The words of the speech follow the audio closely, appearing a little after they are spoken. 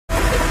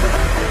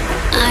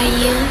Are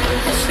you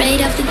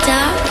afraid of the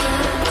dark?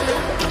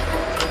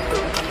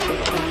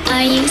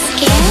 Are you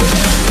scared?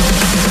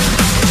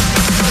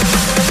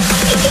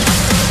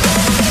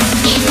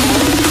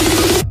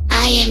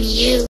 I am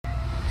you.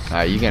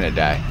 You're gonna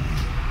die.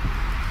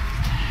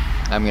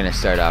 I'm gonna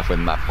start off with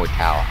my portal,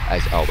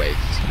 as always.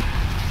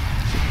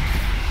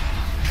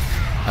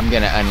 I'm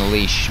gonna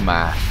unleash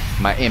my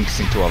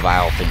imps into a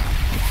vile thing.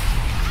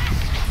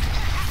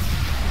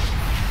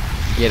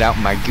 Get out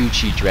my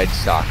Gucci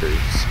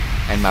Dreadstalkers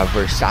and my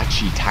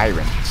Versace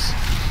Tyrants.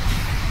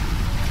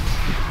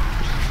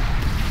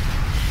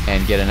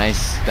 And get a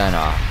nice stun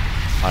off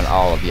on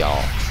all of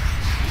y'all.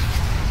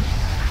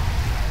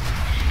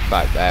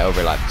 But I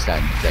overlapped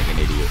stun like an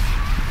idiot.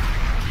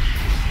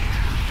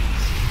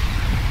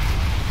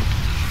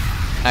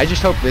 I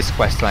just hope this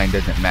questline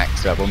doesn't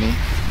max level me.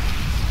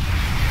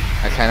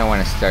 I kind of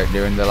want to start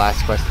doing the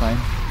last questline.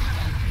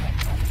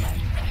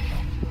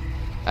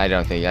 I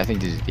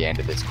think this is the end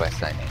of this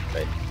questline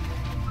anyway.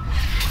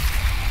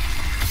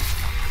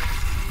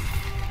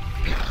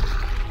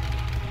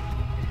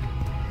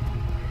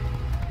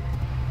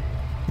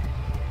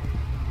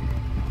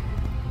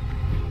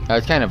 I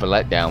was kind of a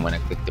letdown when I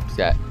clicked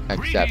accept.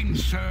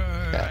 Greetings,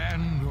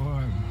 and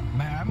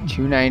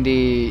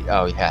 290.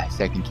 Oh yeah,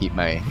 so I can keep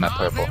my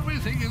purple.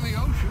 Everything in the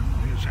ocean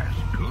is as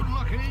good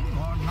looking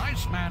or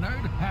nice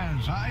mannered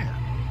as I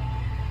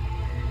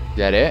am. Is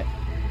that it?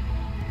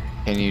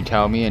 Can you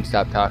tell me and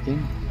stop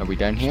talking? Are we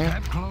done here?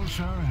 Step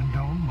closer and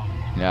don't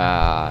mumble.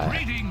 Nah.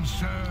 Greetings,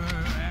 sir,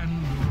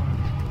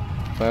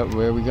 and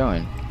Where are we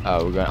going?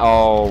 Oh, we're going.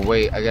 Oh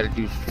wait, I gotta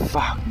do.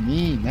 Fuck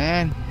me,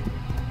 man.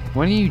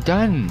 When are you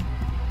done?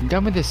 I'm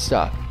done with this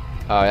stuff.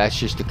 Oh, that's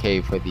just a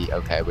cave for the.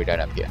 Okay, we're done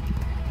up here.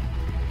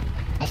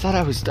 I thought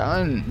I was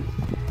done.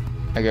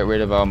 I got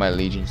rid of all my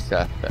Legion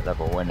stuff at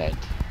level 1 Oh,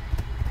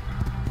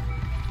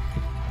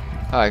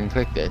 I can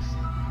click this.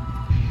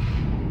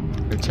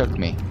 It took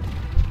me.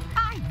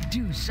 I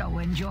do so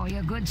enjoy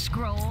a good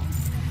scroll.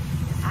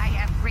 I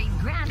have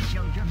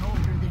great-grandchildren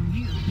older than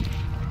you.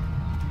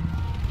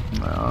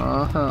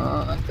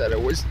 I thought I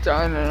was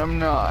done and I'm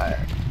not.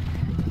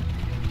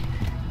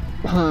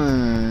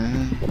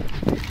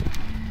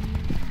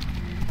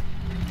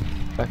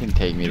 Fucking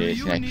take me to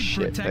this next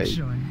shit, like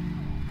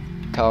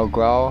Tall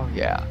Growl,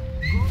 yeah.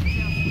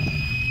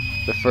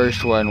 The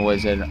first one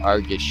was an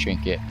Argus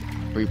trinket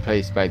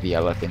replaced by the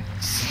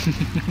elephants.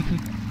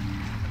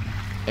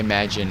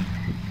 Imagine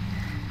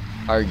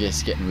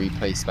Argus getting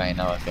replaced by an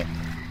elephant.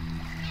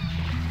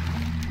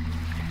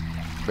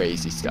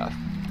 Crazy stuff.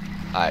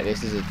 Alright,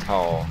 this is a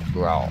Tall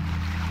Growl.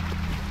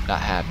 Not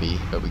happy,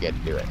 but we get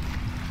to do it.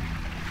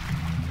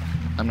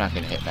 I'm not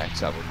gonna hit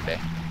max level today.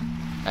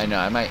 I know,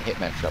 I might hit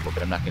max level,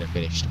 but I'm not gonna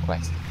finish the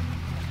quest.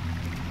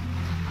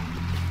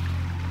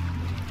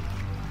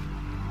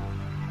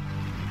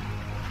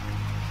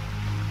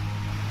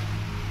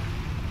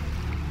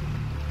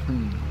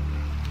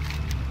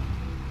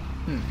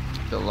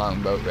 It's a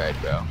long boat ride,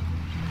 bro.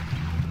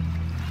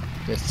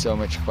 There's so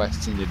much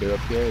questing to do up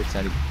here, it's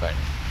not even funny.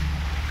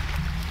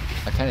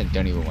 I kinda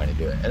don't even want to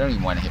do it. I don't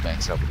even want to hit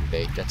max level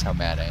today, that's how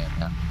mad I am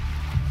now.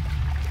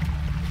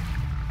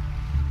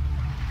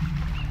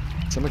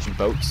 So much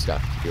boat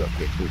stuff to do up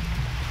here too.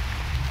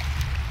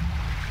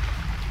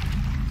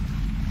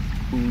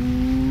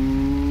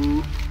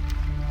 Ooh.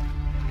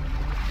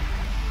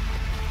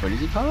 What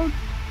is it called?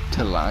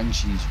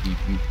 Talanji's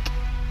Rebuke.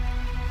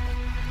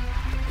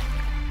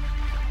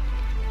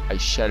 I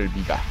shall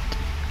be back.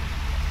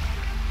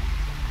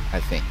 I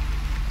think.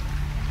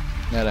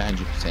 Not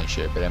 100%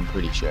 sure, but I'm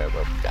pretty sure I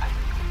will be back.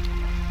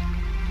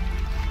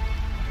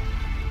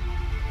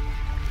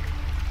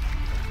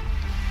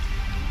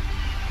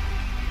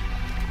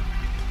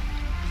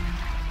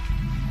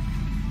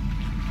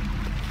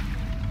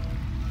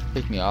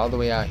 Take me all the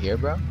way out here,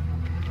 bro?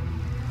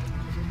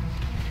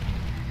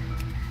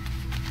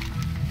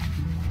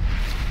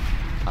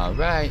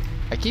 Alright.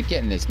 I keep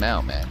getting this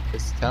mount, man.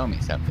 Just tell me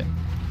something.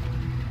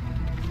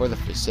 For the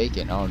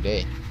Forsaken all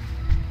day.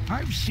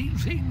 I've seen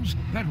things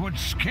that would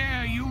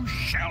scare you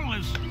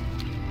shellless.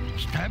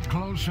 Step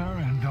closer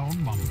and don't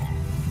mumble.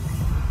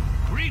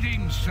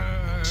 Greetings,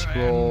 sir.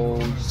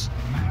 Scrolls.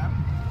 Ma'am.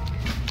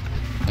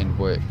 And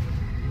work.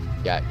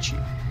 Got you.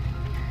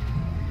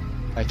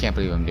 I can't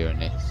believe I'm doing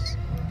this.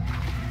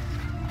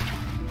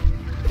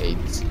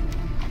 AIDS.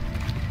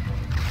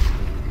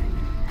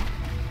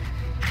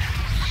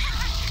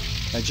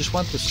 I just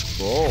want the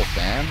scroll,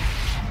 fam.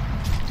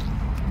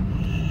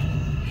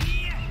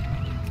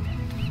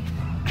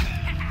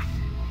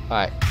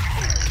 Alright.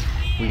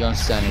 We're gonna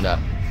stun it up.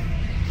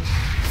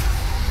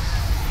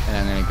 And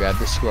I'm gonna grab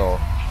the scroll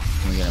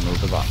and we're gonna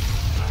move along.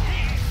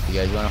 If you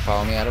guys wanna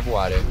follow me out of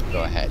water,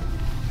 go ahead.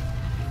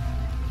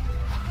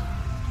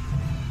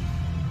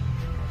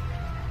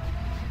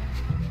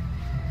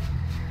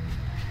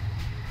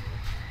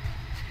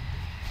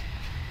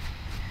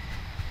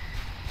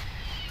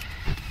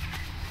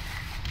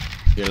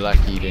 You're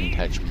lucky you didn't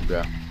touch me,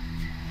 bro.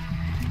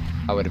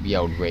 I would have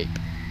yelled rape.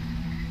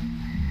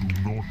 Do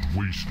not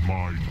waste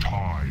my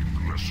time,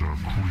 lesser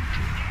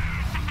creature.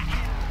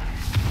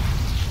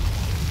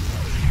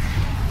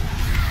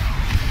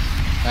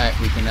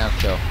 we can now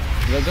kill.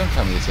 No, don't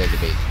tell me this has a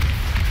base.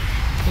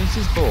 Who's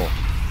this bull?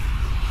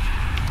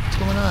 What's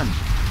going on?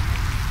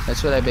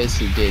 That's what I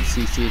basically did.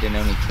 CC'd and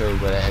only killed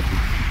what I had to.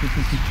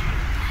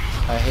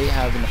 I hate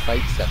having to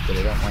fight stuff that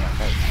I don't want to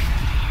fight.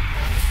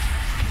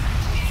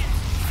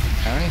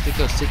 I only have to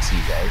kill 6 of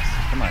you guys.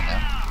 Come on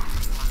now.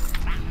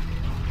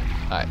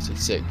 Alright, so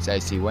 6. I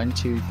see 1,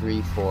 2,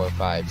 3, 4,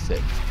 5,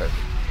 6. Perfect.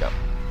 Go.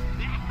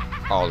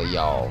 All of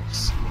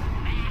y'alls.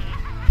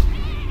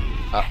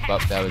 Oh,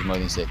 that was more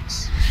than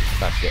 6.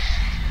 Fuck it.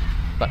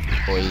 Fuck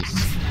it, boys.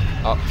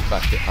 Oh,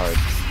 fuck it hard.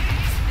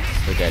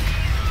 We're dead.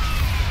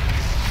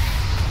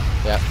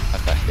 Yep, I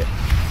fucked it.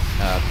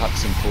 Pop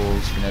some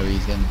pools for no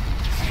reason.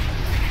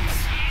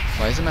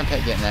 Why isn't my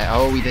pet getting that?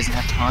 Oh, he doesn't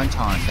have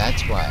Tauntaun.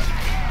 That's why.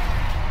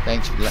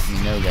 Thanks for letting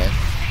me know that.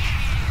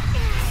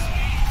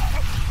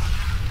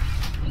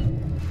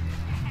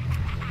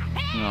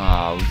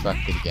 Oh, we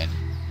fucked it again.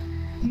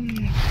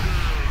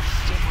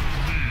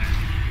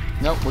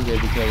 Nope, we're good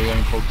because we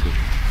only pulled 2.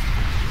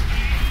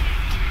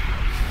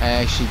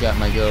 I actually got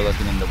my girl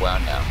looking in the WoW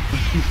now.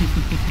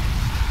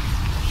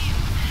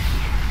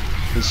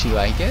 Did she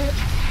like it?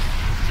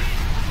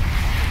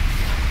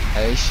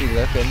 At least she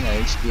looking, at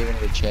least giving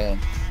it a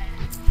chance.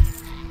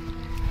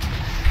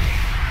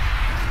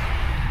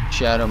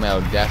 Shadow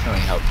Mail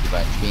definitely helped you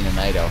by being a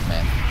night elf,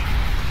 man.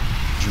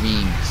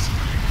 Dreams.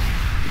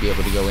 To be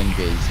able to go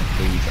invis and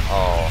please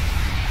all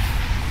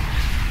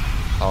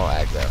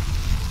aggro.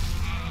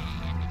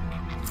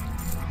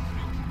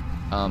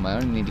 I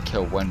only need to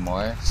kill 1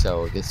 more,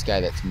 so this guy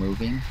that's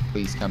moving,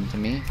 please come to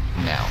me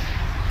now.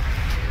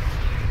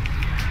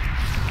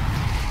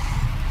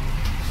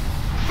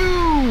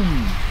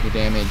 Boom! The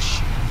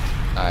damage.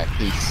 Alright,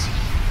 peace.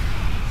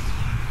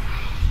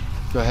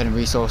 Go ahead and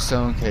resource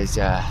stone, because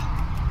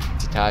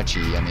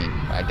Itachi, I mean,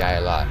 I die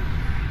a lot.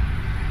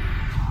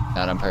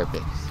 Not on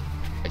purpose.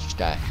 I just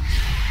die.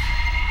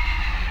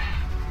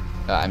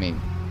 I mean,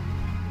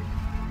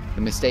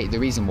 the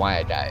reason why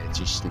I die is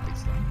just stupid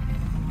stuff.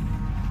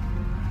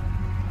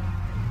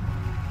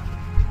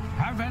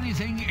 Have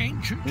anything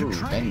ancient to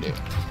trade? Vendor.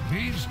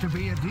 Needs to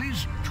be at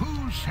least 2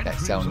 centuries. That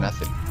sounds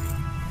nothing.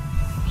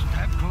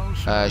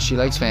 Closer. She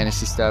likes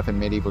fantasy stuff and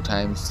medieval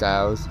time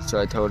styles, so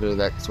I told her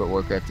that's what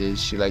Warcraft is.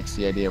 She likes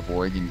the idea of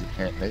Worgens,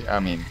 apparently. I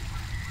mean,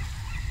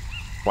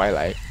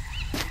 Twilight.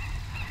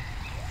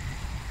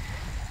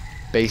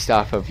 Based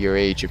off of your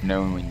age of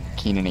knowing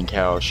Keenan and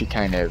Kel, she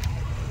kind of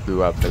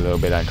grew up a little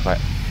bit on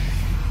Twilight.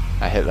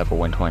 I hit level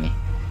 120.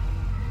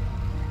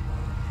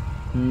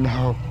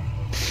 No.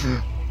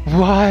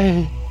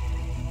 Why?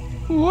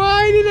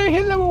 Why did I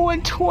hit level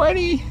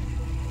 120?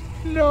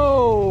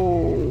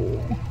 No.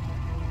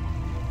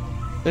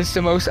 That's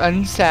the most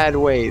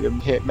unsad way to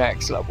hit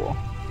max level.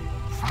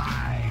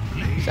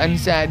 Is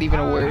unsad even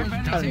a word?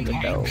 I don't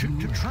even know.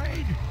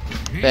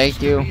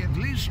 Thank you.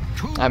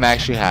 I'm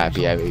actually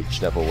happy I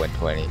reached level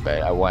 120,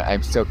 but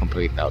I'm still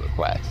completing all the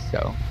quests,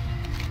 so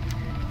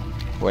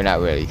we're not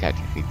really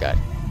technically done.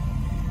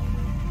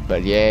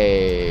 But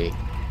yay,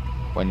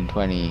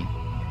 120.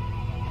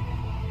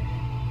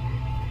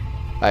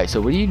 Alright,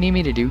 so what do you need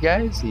me to do,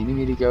 guys? You need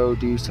me to go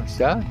do some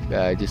stuff?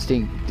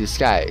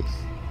 Disguise.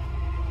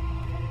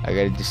 I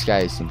gotta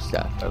disguise some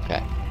stuff,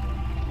 okay.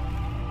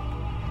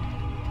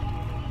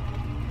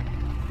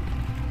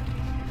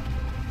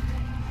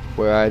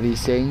 Where are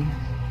these things?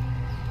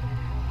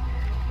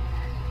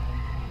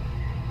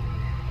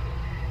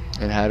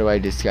 And how do I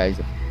disguise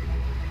them?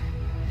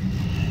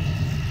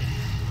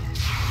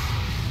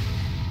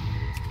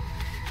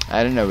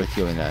 I don't know what's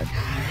going on.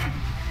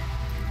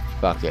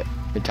 Fuck it.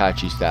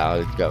 Itachi style,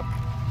 let's go.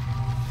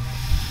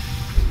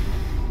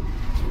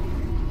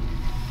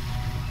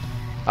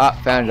 Ah,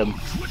 found him.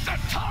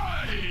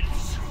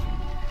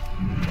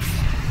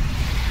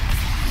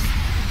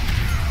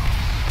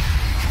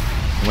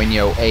 When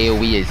your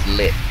AoE is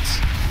lit,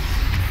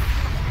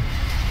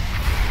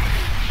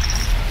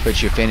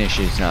 but your finish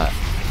is not.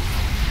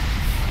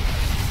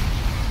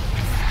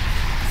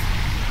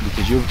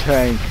 Because you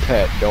tank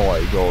pet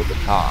noise all the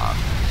time.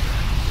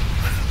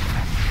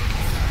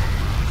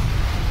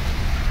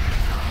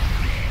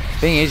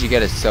 Thing is, you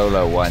gotta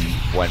solo one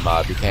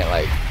mob. You can't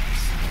like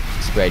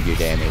spread your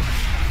damage.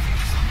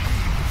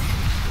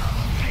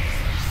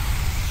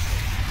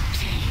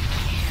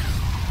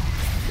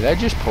 Did I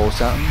just pull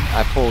something?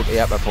 I pulled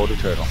a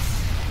turtle.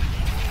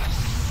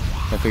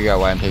 I figure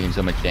out why I'm taking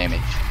so much damage.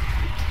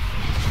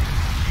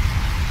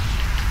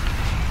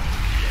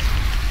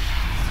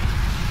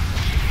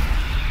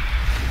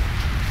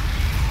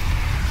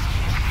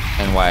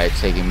 And why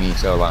it's taking me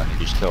so long to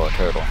just kill a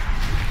turtle.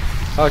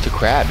 Oh, it's a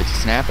crab. It's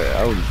a snapper.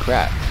 Holy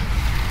crap.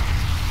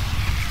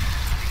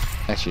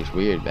 That's just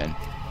weird then.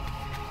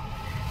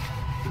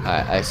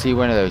 I see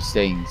one of those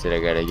things that I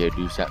gotta go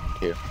do something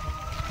to.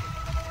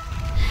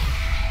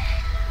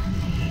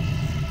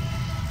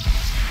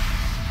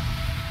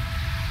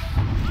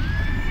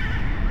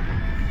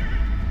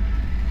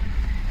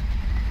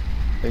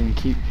 I can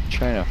keep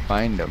trying to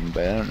find them,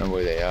 but I don't know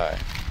where they are.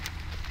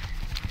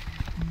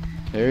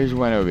 There's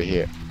one over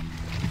here.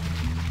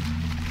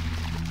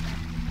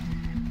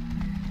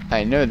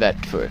 I know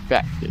that for a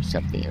fact. There's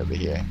something over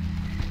here.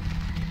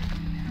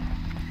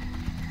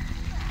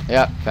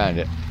 Yep, found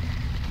it.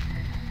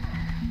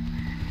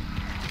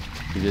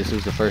 This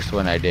was the first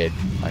one I did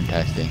on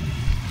testing.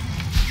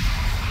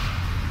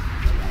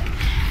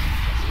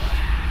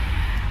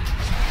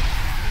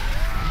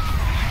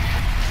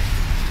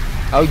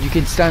 Oh, you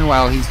can stun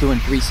while he's doing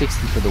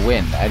 360 for the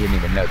win. I didn't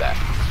even know that.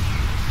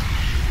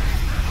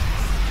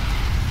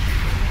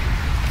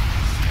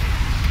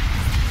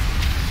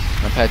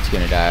 My pet's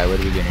gonna die. What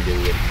are we gonna do?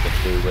 What are we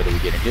gonna do? What are we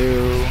gonna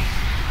do?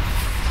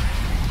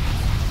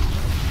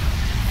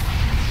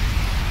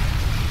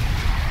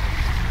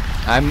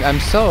 I'm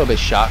still a bit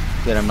shocked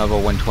that I'm level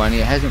 120.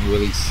 It hasn't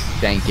really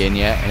sank in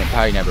yet, and it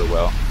probably never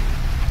will.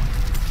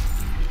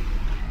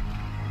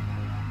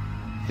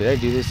 Did I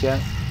do this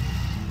yet?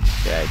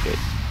 Yeah, I did.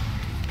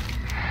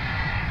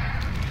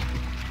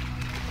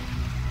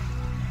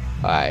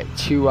 Alright,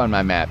 2 on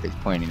my map is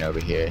pointing over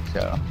here,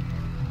 so.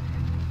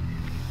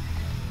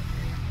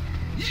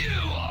 You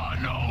are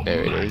no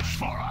there it is.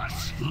 For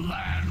us,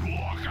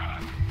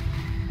 Landwalker.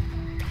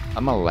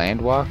 I'm a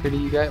Landwalker to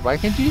you guys? Why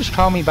can't you just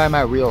call me by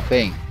my real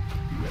thing?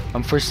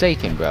 I'm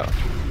Forsaken, bro.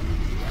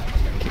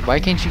 Why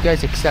can't you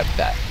guys accept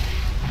that?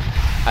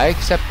 I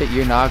accept that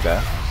you're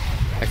Naga.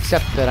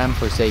 Accept that I'm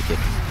Forsaken.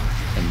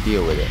 And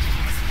deal with it.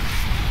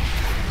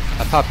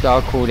 I popped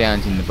all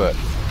cooldowns in the book.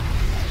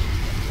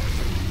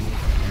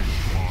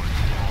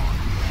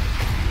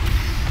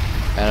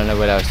 I don't know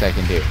what else I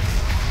can do.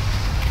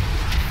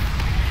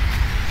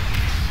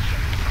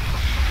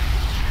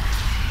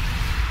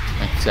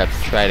 Except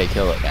try to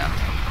kill it now.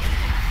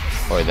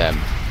 Or them.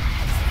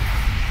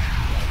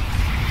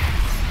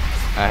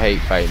 I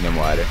hate fighting in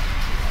water.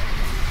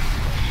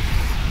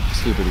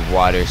 Stupid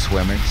water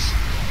swimmers.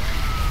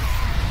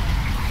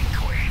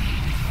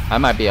 I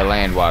might be a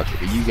land walker,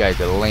 but you guys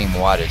are lame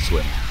water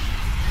swimmers.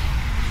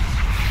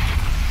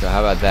 So how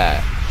about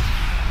that?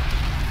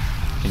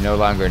 You're no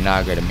longer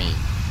Naga to me.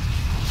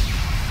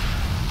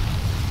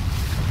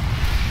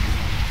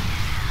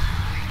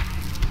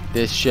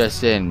 This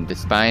just in, the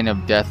Spine of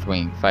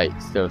Deathwing fight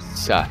still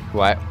suck.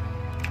 Why?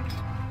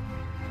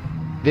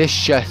 This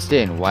just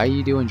in, why are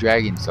you doing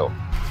Dragon Soul?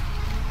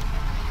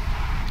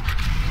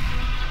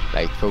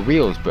 Like, for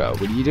reals, bro,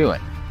 what are you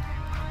doing?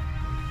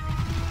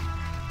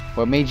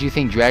 What made you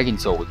think Dragon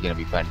Soul was gonna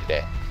be fun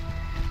today?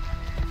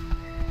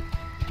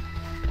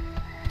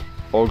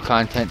 Old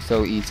content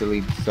so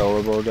easily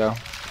soloable though?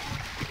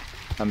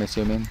 I'm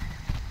assuming.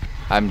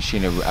 I'm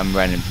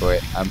running for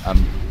it.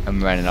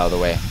 I'm running all the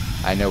way.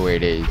 I know where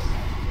it is.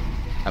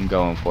 I'm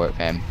going for it,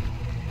 fam.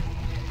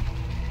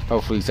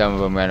 Hopefully some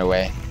of them run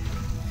away.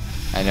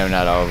 I know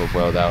not all of them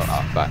will though.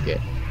 Oh, fuck it.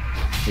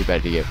 We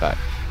better get fucked.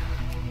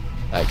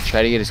 Like,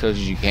 try to get as close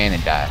as you can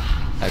and die.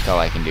 That's all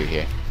I can do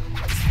here.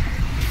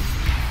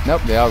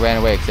 Nope, they all ran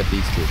away except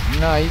these two.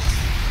 Nice.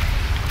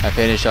 I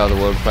finished all the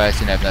world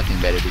quests and have nothing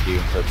better to do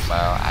until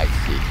tomorrow. I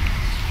see.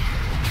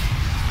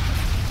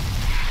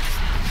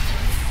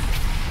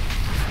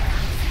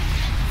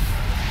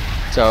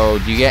 So,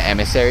 do you get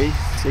emissaries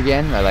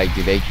again? Or like,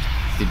 did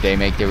they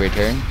make their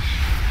return?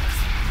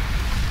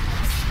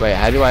 Wait,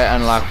 how do I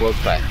unlock world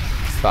quests?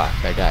 Fuck,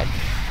 I died.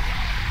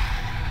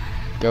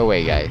 Go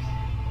away, guys.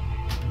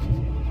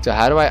 So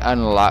how do I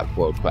unlock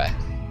world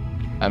quests?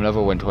 I'm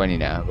level 120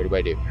 now. What do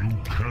I do? You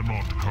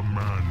cannot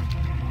command.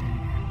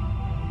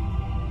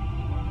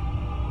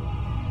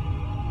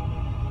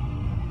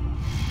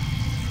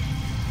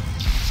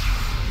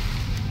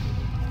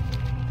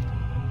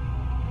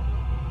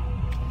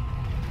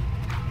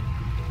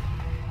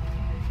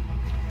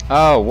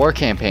 Oh, war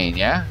campaign,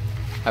 yeah?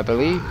 I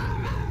believe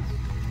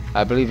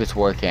it's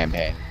war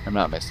campaign. I'm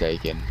not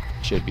mistaken.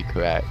 Should be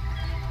correct.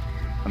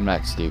 I'm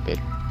not stupid.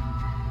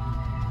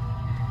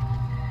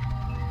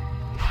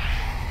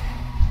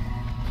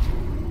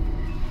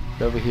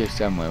 It's over here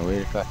somewhere. Where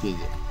the fuck is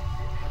it?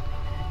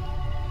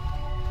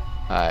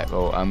 Alright,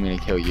 well, I'm gonna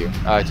kill you.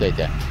 Oh, it's right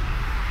there.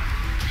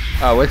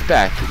 Oh, what's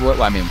back?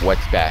 I mean,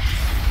 what's back?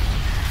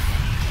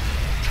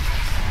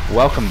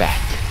 Welcome back.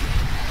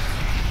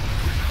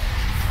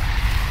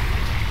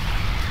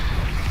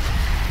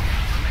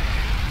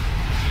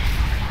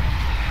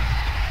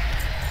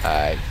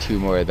 Alright, 2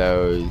 more of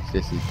those.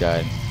 This is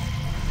done.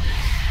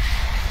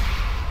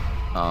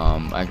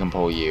 I can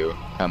pull you.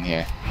 Come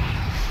here.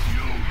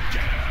 You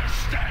dare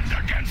stand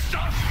against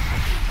us?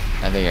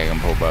 I think I can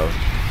pull both.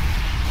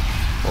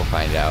 We'll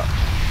find out.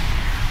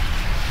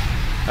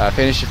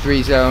 Finish the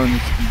 3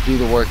 zones, do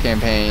the war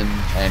campaign,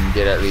 and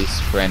get at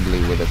least friendly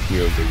with a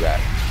few of the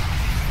guys.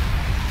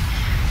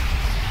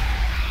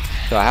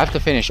 So I have to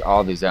finish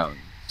all the zones.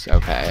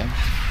 Okay.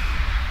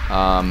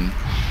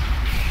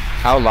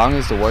 How long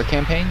is the war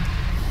campaign?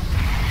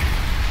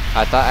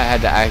 I thought I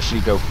had to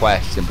actually go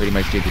quests and pretty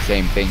much do the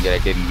same thing that I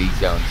did in these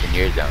zones and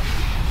your zones.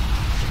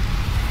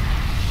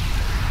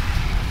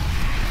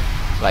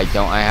 Like,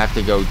 don't I have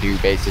to go do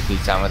basically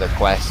some of the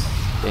quests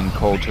in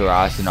Cold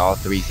Terras in all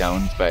 3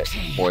 zones, but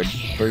Horde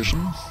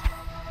versions?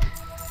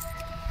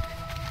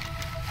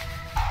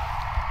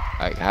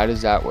 Like, how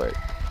does that work?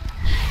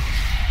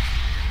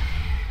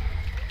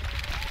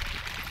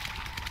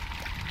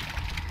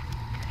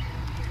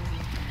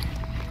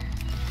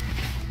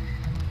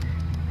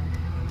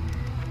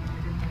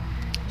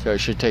 So it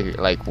should take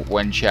like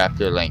 1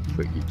 chapter length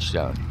for each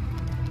zone.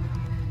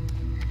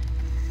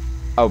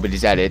 Oh, but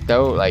is that it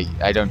though? Like,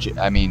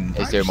 I mean,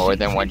 is there more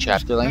than 1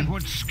 chapter length? That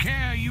would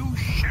scare you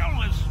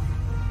shitless.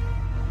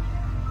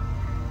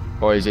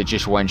 Or is it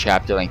just 1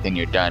 chapter length and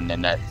you're done,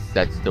 and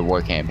that's the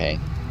war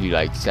campaign? You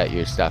like set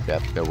your stuff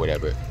up or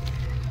whatever.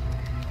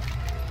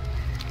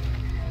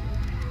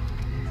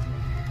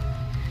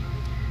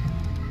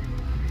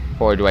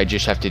 Or do I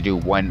just have to do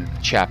 1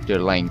 chapter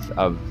length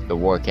of the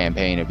war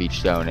campaign of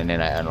each zone and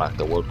then I unlock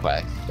the world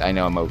quest? I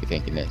know I'm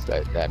overthinking this,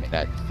 but I mean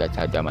that's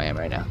how dumb I am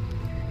right now.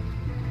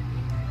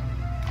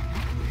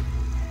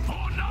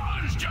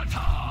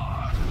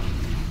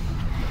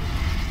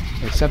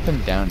 There's something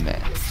down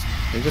there.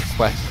 There's a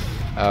quest.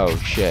 Oh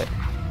shit.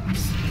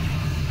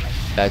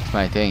 That's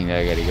my thing that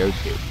I gotta go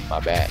to. My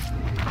bad.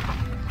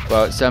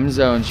 Well, some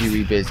zones you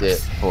revisit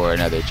for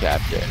another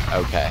chapter.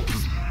 Okay.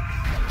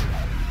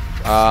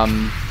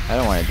 I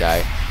don't want to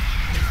die.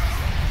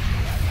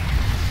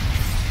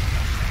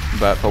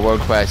 But for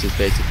world quest, it's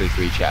basically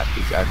 3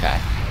 chapters. Okay.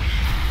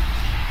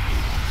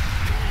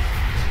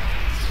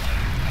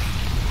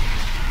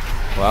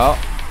 Well,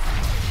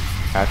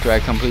 after I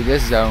complete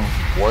this zone,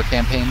 war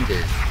campaign it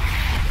is.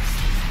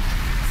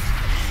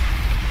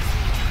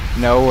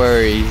 No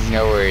worries,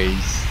 no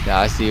worries.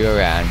 I'll see you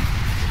around.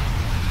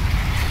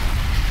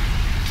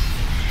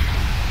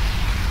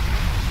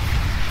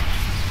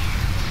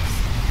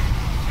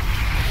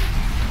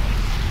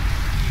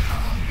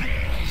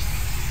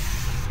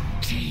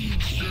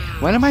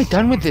 When am I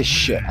done with this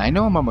shit? I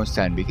know I'm almost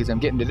done because I'm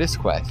getting to this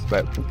quest,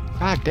 but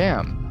god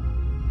damn.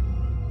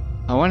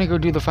 I want to go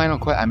do the final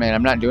quest. I mean,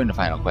 I'm not doing the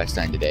final quest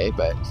line today,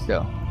 but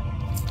still.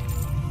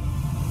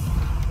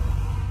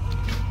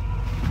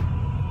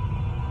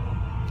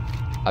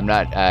 I'm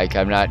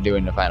not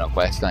doing the final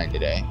quest line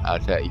today. I'll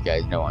let you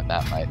guys know on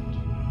that much.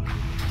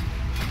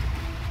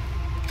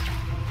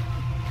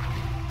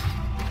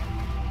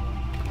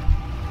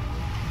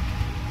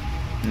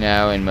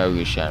 Now in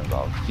Mogushan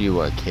Vault, you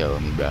are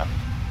killing me, bro.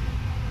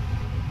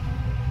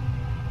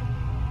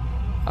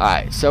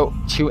 Alright, so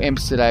 2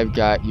 imps that I've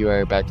got, you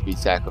are about to be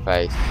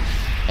sacrificed,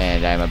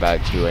 and I'm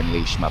about to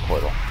unleash my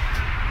portal.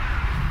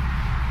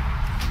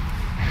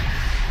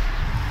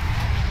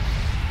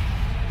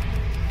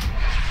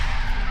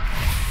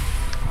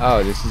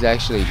 Oh, this is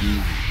actually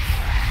easy.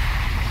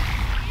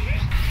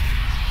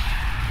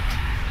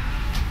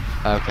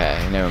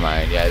 Okay, never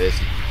mind. Yeah, this.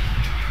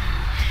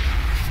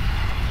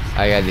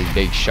 I got this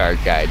big shark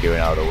guy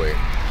doing all the work.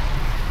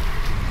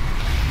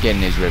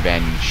 Getting his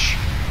revenge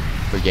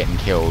for getting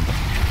killed.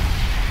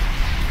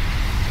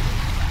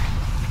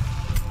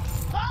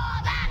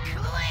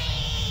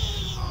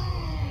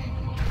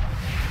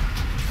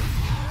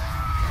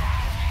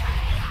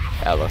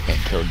 Elephant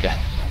killed death.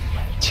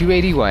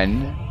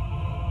 281.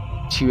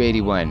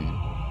 281.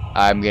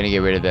 I'm gonna get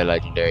rid of the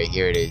legendary.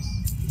 Here it is.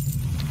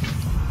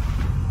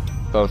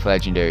 Both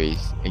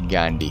legendaries.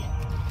 Gandhi.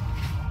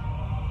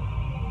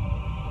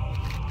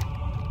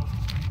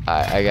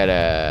 I got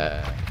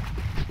a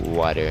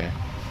water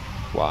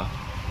walk.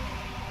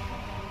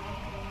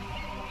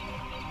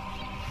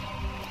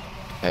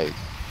 Hey.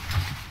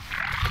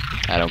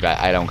 I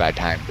don't got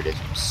time for this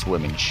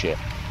swimming shit.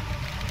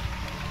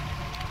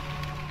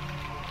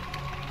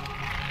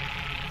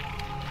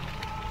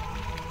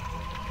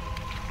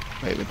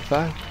 Wait, what the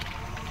fuck?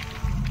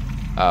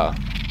 Oh,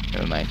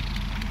 never mind.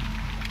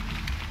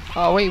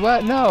 Oh, wait,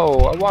 what?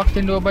 No! I walked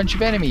into a bunch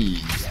of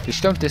enemies!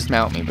 Just don't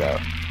dismount me, bro.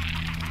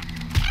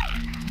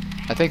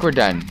 I think we're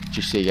done,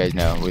 just so you guys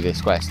know, with this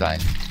quest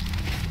line.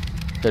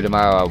 So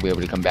tomorrow I'll be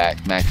able to come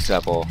back, max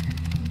level.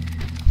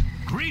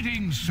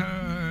 Greetings, sir,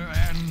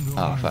 and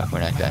oh, fuck, we're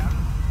not done.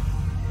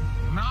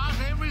 Not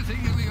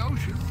everything in the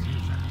ocean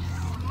is as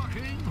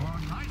good-looking or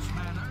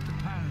nice-mannered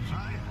as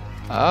I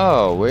am.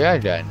 Oh, we are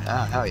done.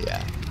 Oh, hell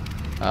yeah.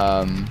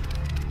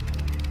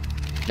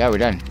 Yeah, we're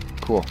done.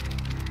 Cool.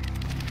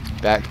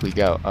 Back we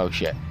go. Oh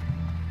shit.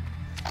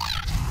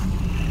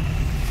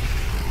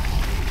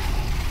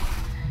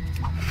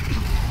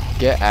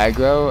 Get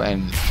aggro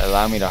and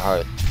allow me to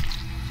hearth.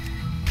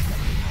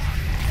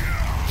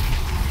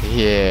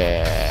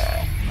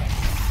 Yeah.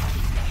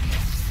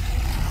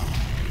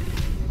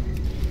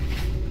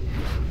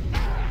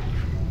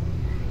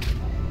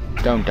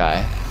 Don't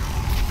die.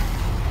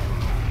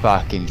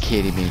 Fucking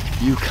kidding me.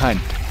 You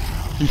cunt.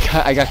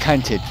 I got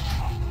cunted.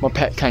 My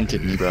pet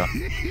cunted me, bro.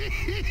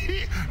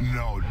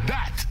 No,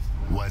 that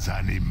was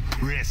an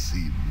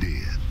impressive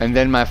death. And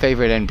then my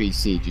favorite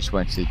NPC just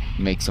wants to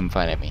make some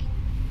fun of me.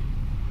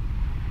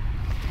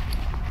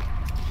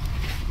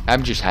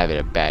 I'm just having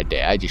a bad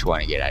day. I just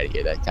want to get out of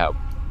here.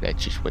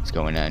 That's just what's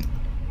going on.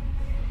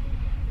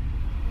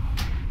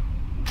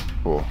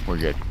 Cool, we're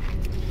good.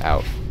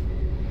 Out.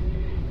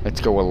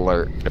 Let's go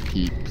alert the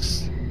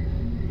peeps.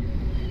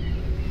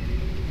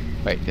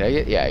 Wait, did I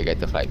get? Yeah, I got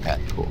the flight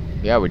path. Cool.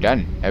 Yeah, we're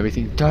done.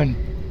 Everything's done.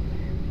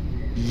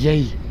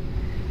 Yay!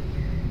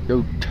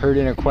 Go turd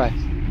in a quest.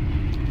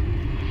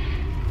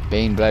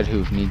 Bane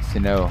Bloodhoof needs to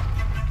know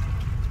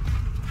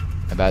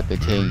about the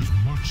king.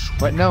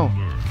 What? No.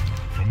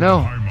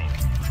 No.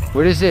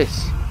 What is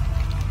this?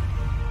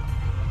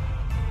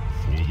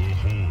 For the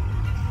Horde.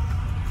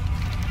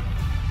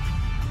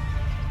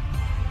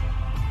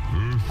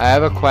 I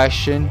have a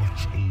question.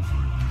 Watch over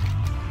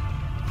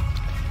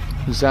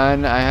you.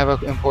 Zan, I have an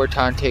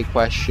importante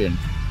question.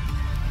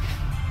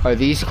 Are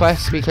these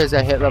quests because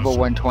I hit level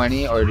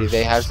 120, or do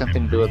they have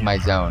something to do with my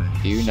zone?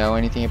 Do you know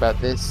anything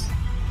about this?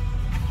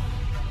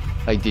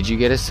 Like, did you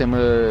get a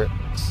similar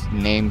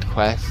named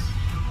quest?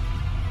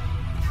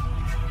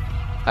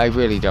 I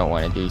really don't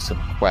want to do some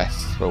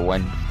quests for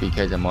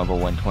because I'm level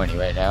 120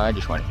 right now. I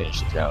just want to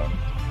finish the zone.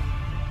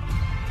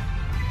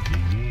 The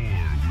war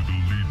with the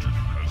Legion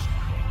has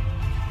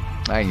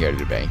come. I can go to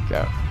the bank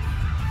though.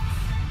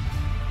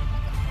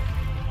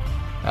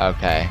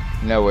 Okay,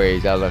 no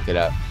worries. I'll look it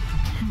up.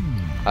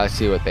 I'll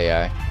see what they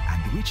are.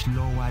 And which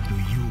lower do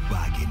you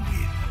bargain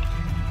with?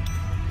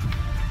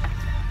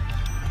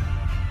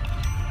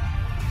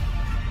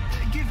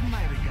 Give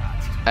my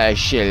regards. I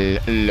shall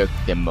look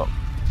them up.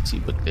 See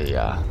what they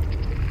are.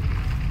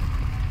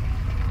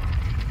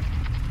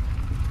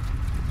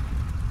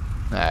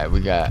 Alright,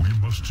 we got We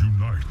must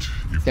unite.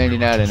 If sending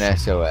we are out to an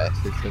survive.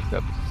 SOS. Let's look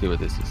up and see what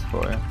this is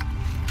for.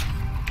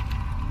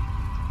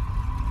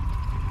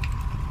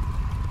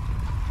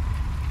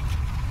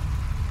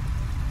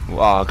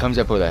 Wow, it comes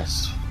up with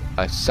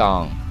a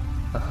song.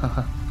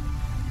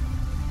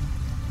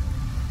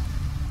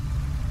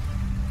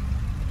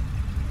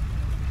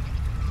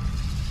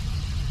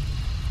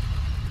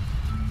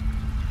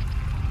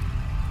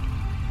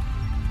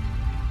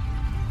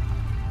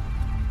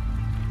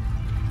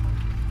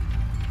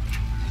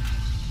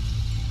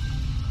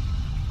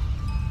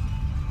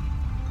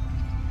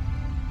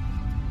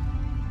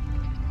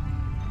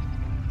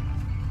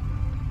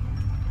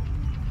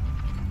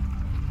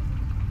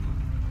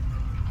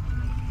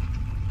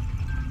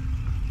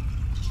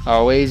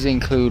 Always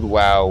include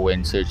WoW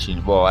when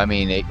searching. Well, I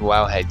mean,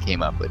 Wowhead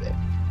came up with it.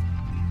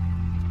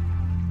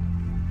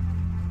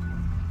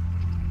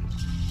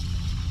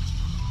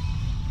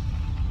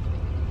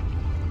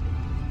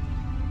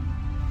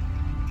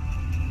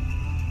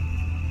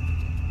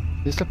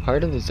 Is this a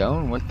part of the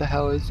zone? What the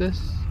hell is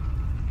this?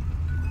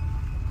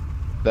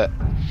 The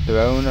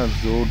Throne of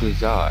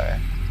Zuldazar.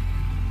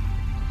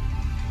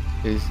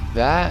 Is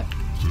that?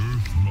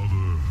 Earth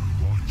Mother,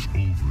 watch over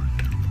you.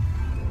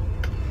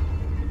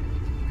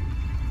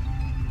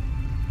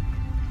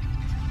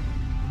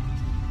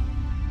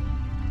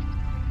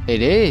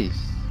 It is.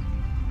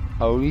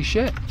 Holy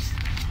shit.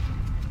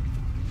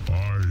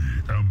 I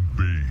am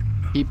Bane.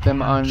 Keep them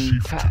High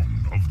on tap.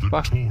 Chieftain of the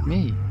Fuck Torrent.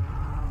 me.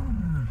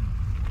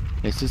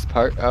 This is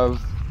part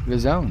of the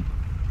zone.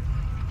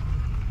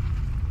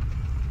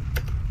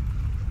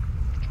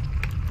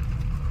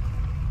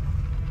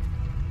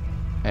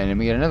 And then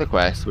we get another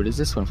quest. What is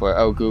this one for?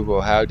 Oh,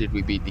 Google, how did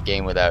we beat the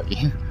game without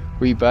you?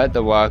 We bought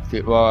the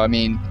walkthrough. Well, I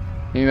mean,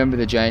 you remember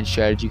the giant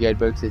strategy guide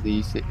books that they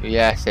used to?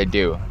 Yes, I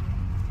do.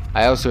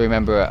 I also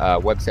remember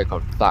a website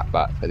called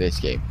Thoughtbot for this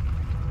game.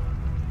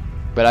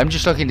 But I'm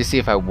just looking to see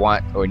if I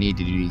want or need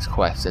to do these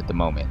quests at the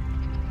moment.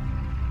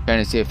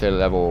 Trying to see if they're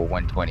level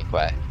 120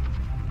 quests.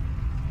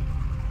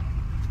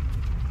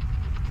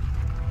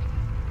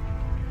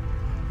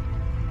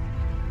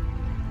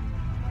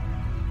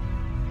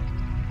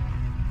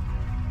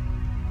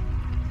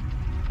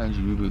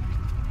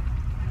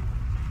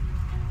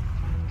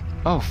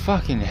 Oh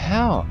fucking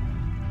hell!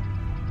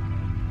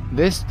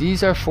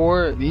 These are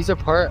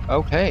part.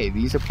 Okay,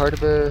 these are part of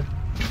the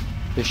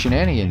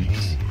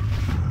shenanigans.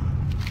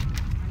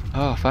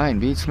 Oh, fine,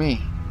 beats me.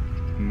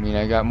 I mean,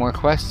 I got more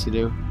quests to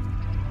do.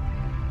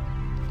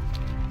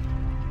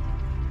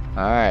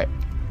 All right,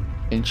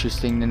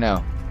 interesting to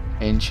know.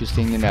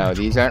 Interesting to know.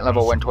 These aren't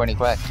level 120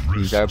 quests.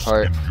 These are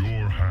part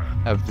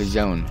of the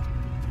zone.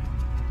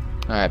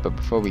 All right, but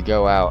before we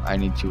go out, I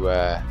need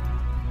to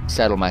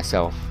settle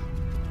myself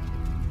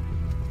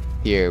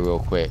here real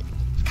quick.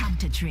 Come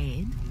to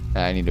trade.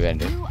 I need a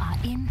vendor. You are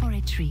in for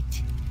a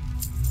treat.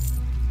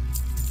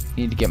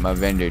 Need to get my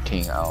vendor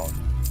ting on.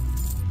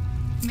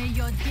 May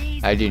your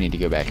days I do need to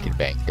go back to the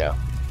bank though.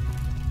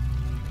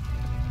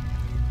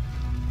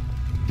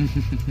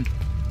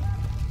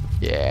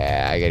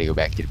 Yeah, I gotta go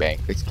back to the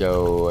bank. Let's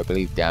go, I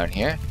believe, down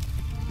here.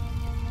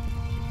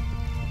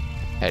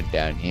 Head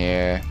down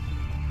here.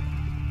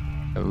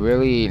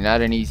 Really not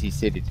an easy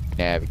city to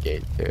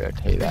navigate through, I'll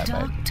tell you that The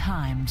much. dark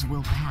times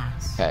will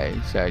pass. Okay,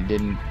 so I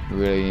didn't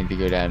really need to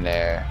go down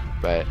there,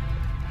 but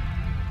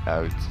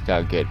it's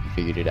all good. We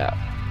figured it out.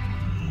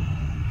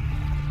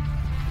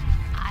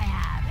 I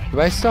have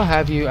Do I still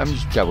have you? I'm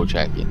just double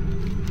checking.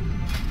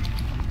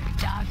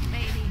 dark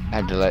lady. I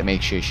had to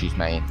make sure she's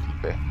my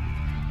innkeeper.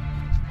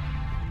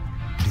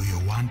 Do you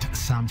want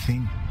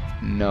something?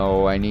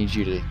 No, I need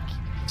you to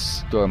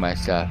store my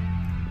stuff.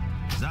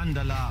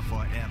 Zandala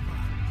forever.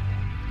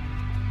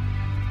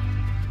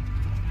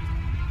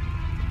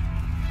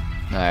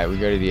 Alright, we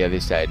go to the other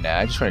side now.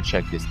 I just want to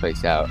check this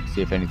place out,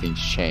 see if anything's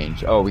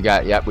changed. Oh,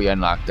 yep, we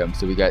unlocked them.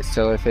 So we got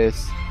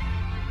Silithus,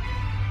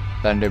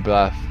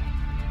 Thunderbluff,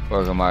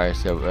 Orgrimmar,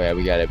 so yeah,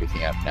 we got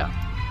everything up now.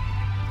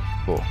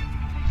 Cool.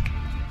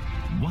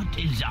 What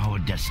is our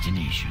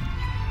destination?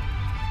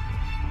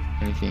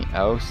 Anything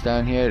else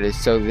down here?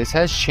 So this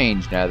has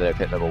changed now that I've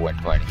hit level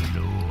 120.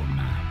 Hello,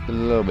 map. A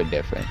little bit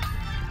different.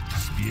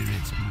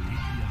 Spirits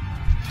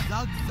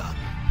Zuldazar.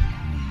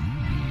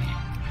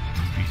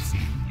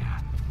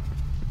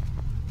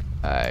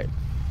 Alright.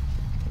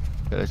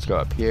 So let's go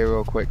up here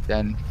real quick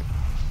then.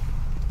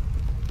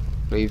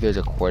 I believe there's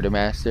a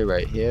quartermaster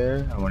right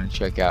here. I want to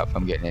check out if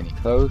I'm getting any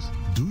clothes.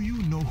 Do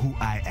you know who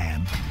I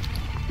am?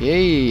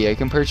 Yay! I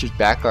can purchase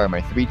back armor.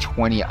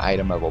 320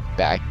 item level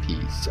back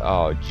piece.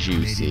 Oh,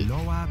 juicy. Lady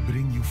Loa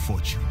bring you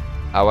fortune.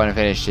 I want to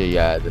finish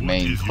the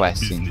main is your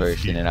questing business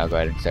first, and then I'll go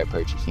ahead and start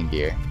purchasing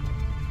gear.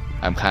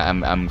 I'm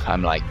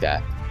like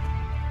that.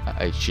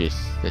 That's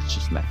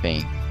just my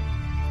thing.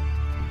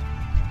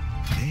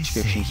 They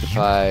say Description you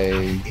supplies. are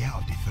the heir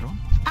of the throne.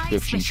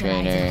 Description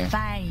trainer.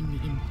 Fine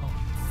imports.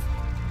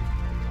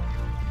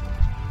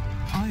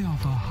 I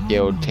offer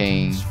Guild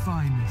King.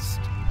 finest.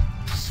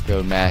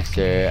 Guild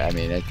master. I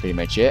mean, that's pretty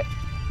much it.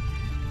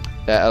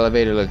 That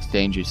elevator looks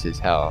dangerous as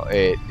hell.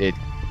 It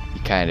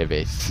kind of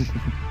is.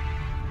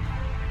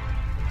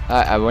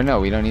 Well, no,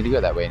 we don't need to go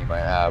that way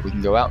anymore. We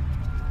can go out.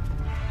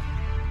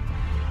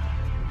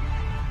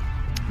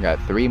 We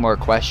got 3 more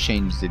quest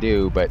chains to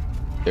do, but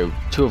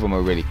 2 of them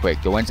are really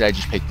quick. The ones that I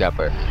just picked up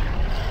are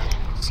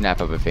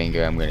snap of a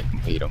finger. I'm gonna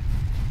complete them.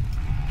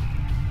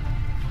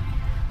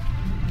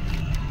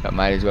 But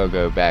might as well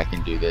go back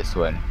and do this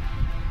one.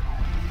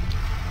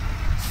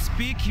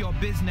 Speak your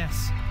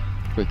business.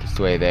 Quickest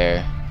way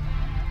there.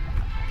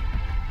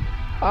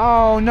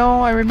 Oh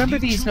no, I remember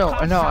these. No,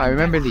 I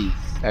remember these.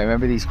 I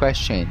remember these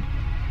quest chains.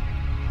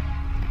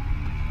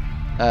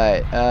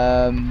 Alright,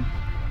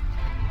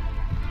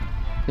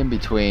 in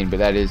between, but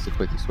that is the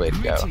quickest way to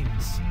go.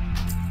 Greetings.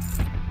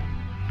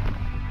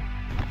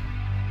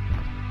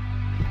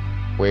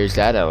 Where's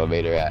that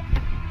elevator at?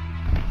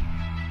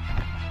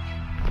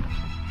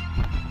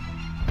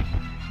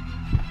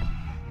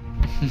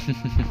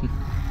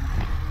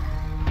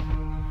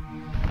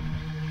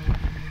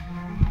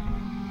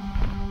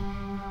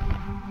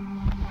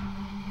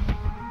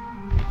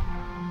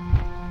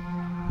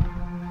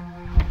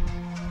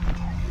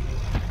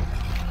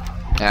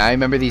 Yeah, I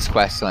remember these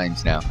quest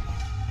lines now.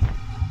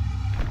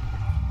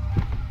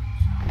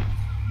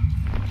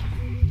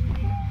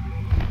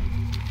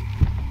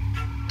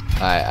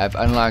 Alright, I've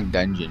unlocked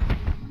dungeon.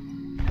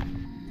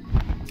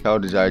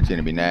 Zuldazar is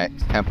gonna be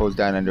next. Temple's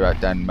done,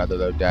 Underrock done,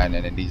 Motherlode done,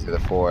 and then these are the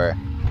 4.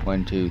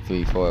 1, 2,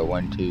 3, 4.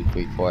 1, 2,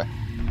 3, 4.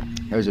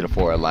 Those are the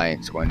 4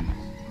 alliance ones.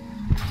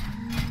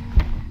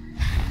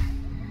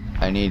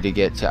 I need to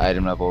get to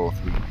item level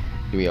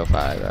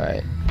 305.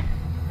 Alright.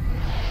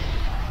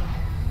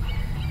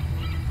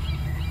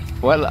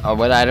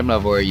 What item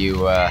level are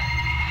you,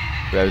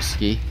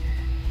 Broski?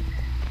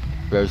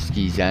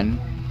 Broski Zen?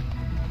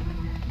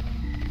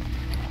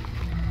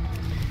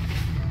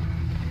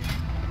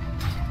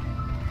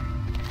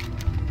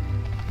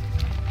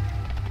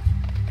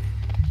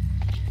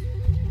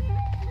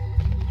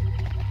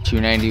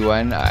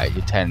 $291. Alright,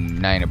 you're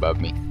 9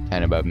 above me.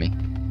 10 above me.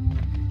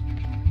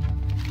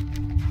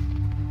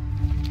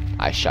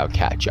 I shall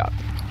catch up.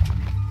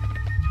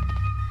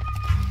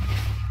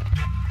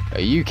 Oh,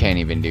 you can't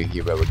even do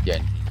heroic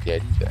dungeons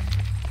yet either.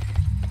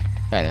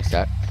 Kinda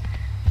sucks.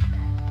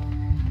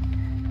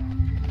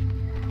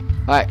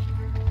 Alright.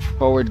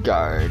 Forward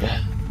guard.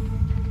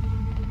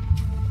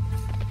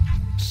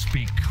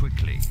 Speak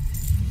quickly.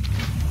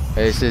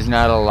 This is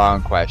not a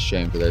long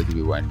question for those of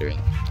you wondering.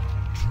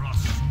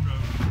 Trust no.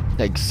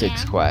 Like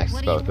 6 quests,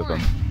 what do you both of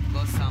them. want?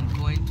 Got some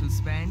coin to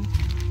spend?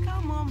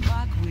 Come on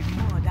back with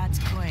more. That's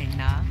coin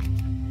now.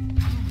 You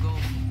go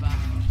back.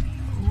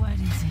 What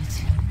is it?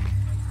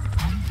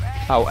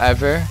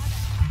 However,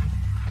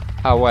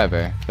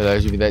 for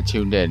those of you that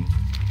tuned in,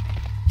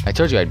 I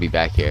told you I'd be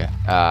back here.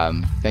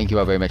 Thank you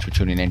all very much for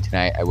tuning in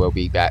tonight. I will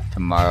be back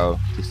tomorrow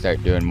to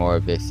start doing more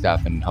of this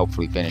stuff and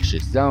hopefully finish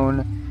this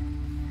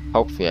zone.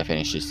 Hopefully I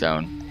finish this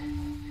zone.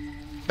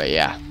 But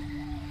yeah,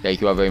 thank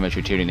you all very much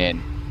for tuning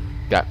in.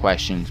 Got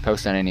questions,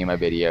 post on any of my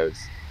videos,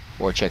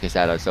 or check us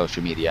out on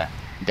social media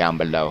down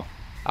below.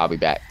 I'll be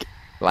back.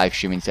 Live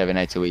streaming 7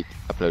 nights a week,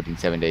 uploading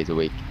 7 days a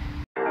week.